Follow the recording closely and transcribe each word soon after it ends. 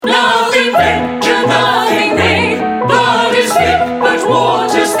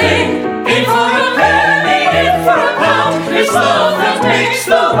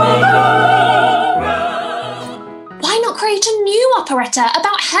operetta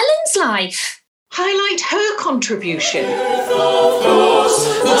about Helen's life. Highlight her contribution.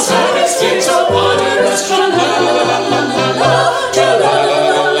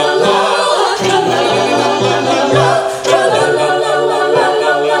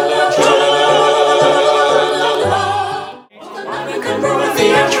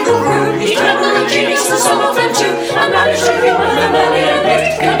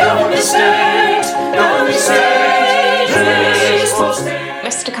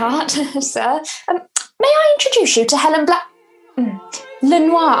 Mr. Cart, sir, may I introduce you to Helen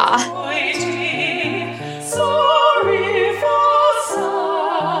Lenoir? Sorry for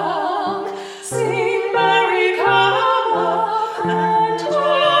song, sing Mary come up, and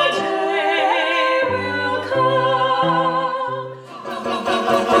her day will come.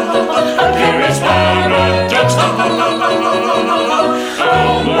 Here is paradise,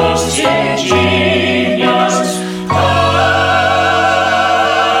 almost ingenious.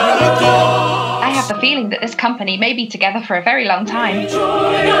 I have the feeling that this company may be together for a very long time.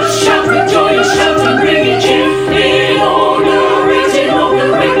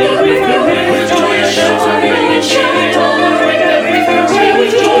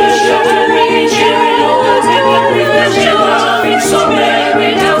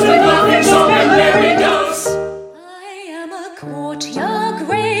 I am a courtier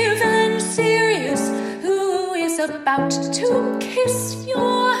grave and serious, who is about to kiss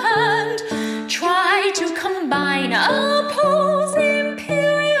your hand. Try to combine a pose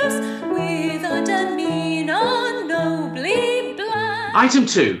imperious with a demeanor nobly bland. Item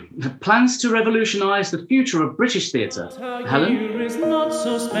 2. Plans to revolutionise the future of British theatre. Helen? Our year is not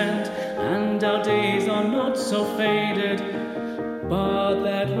so spent, and our days are not so faded, but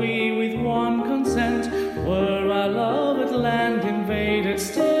that we with one consent, were our loved land invaded,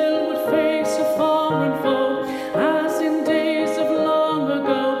 still would face a foreign foe, as in days of long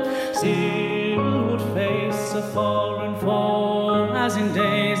ago. Still would face a foreign foe, as in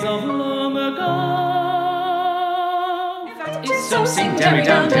days of long ago. So sing derry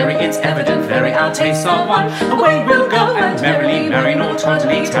down derry, it's evident very our tastes are one. Away we'll go and merrily marry, nor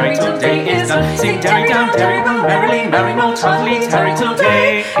tardily tarry till day is done. Sing derry down derry, we'll merrily marry, nor tardily tarry till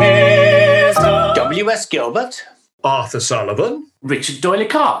day is done. W.S. Gilbert, Arthur Sullivan, Richard Doyley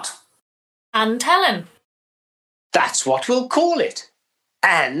Cart. And Helen. that's what we'll call it.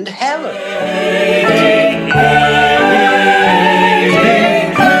 And Helen.